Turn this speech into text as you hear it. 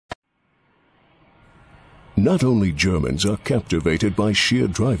Not only Germans are captivated by sheer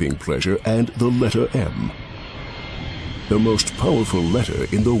driving pleasure and the letter M, the most powerful letter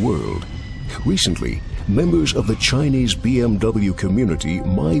in the world. Recently, members of the Chinese BMW community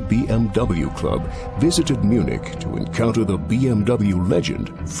My BMW Club visited Munich to encounter the BMW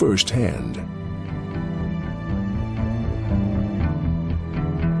legend firsthand.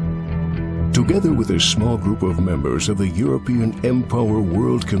 Together with a small group of members of the European Empower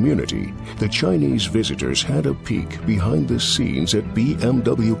World community, the Chinese visitors had a peek behind the scenes at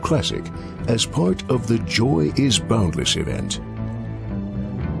BMW Classic as part of the Joy is Boundless event.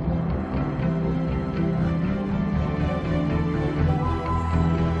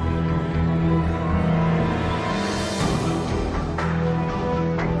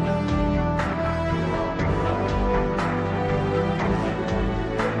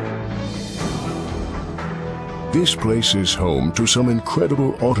 This place is home to some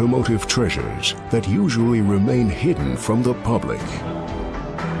incredible automotive treasures that usually remain hidden from the public.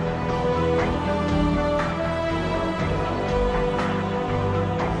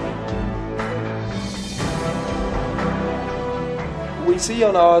 We see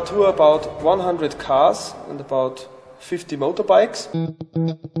on our tour about 100 cars and about 50 motorbikes.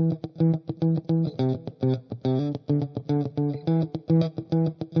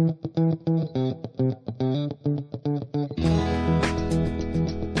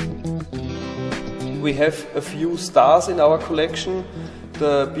 We have a few stars in our collection.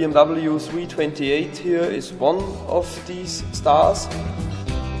 The BMW 328 here is one of these stars.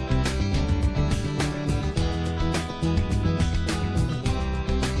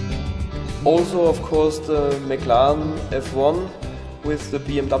 Also, of course, the McLaren F1 with the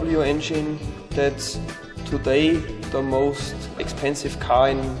BMW engine. That's today the most expensive car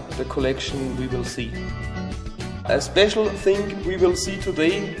in the collection we will see. A special thing we will see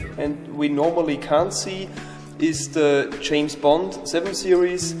today, and we normally can't see, is the James Bond 7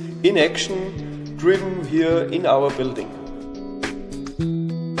 Series in action, driven here in our building.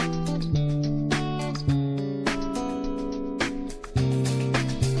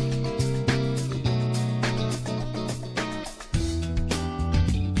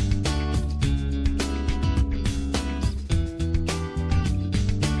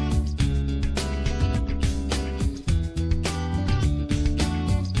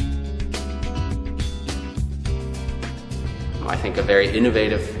 I think a very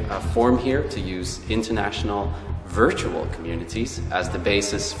innovative form here to use international virtual communities as the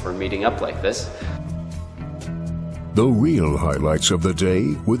basis for meeting up like this. The real highlights of the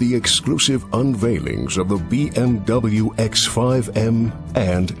day were the exclusive unveilings of the BMW X5M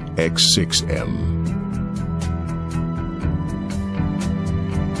and X6M.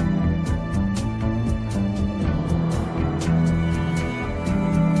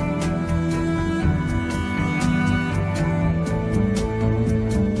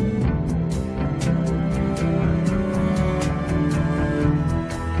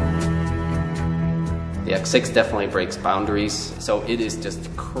 The X6 definitely breaks boundaries, so it is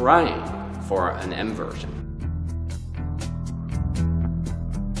just crying for an M version.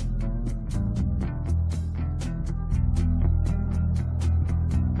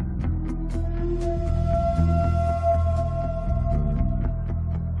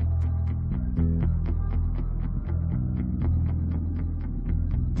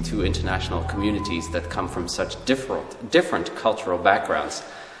 Two international communities that come from such different cultural backgrounds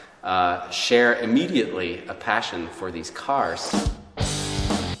share immediately a passion for these cars.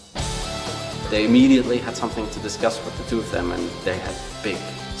 They immediately had something to discuss with the two of them, and they had big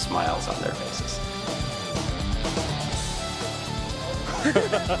smiles on their faces.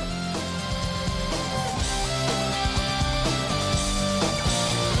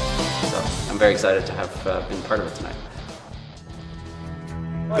 So I'm very excited to have been part of it tonight.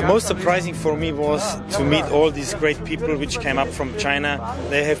 The most surprising for me was to meet all these great people which came up from China.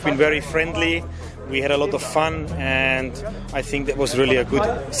 They have been very friendly, we had a lot of fun, and I think that was really a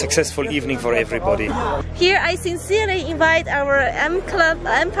good, successful evening for everybody. Here I sincerely invite our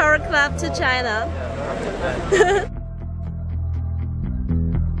Empower Club to China.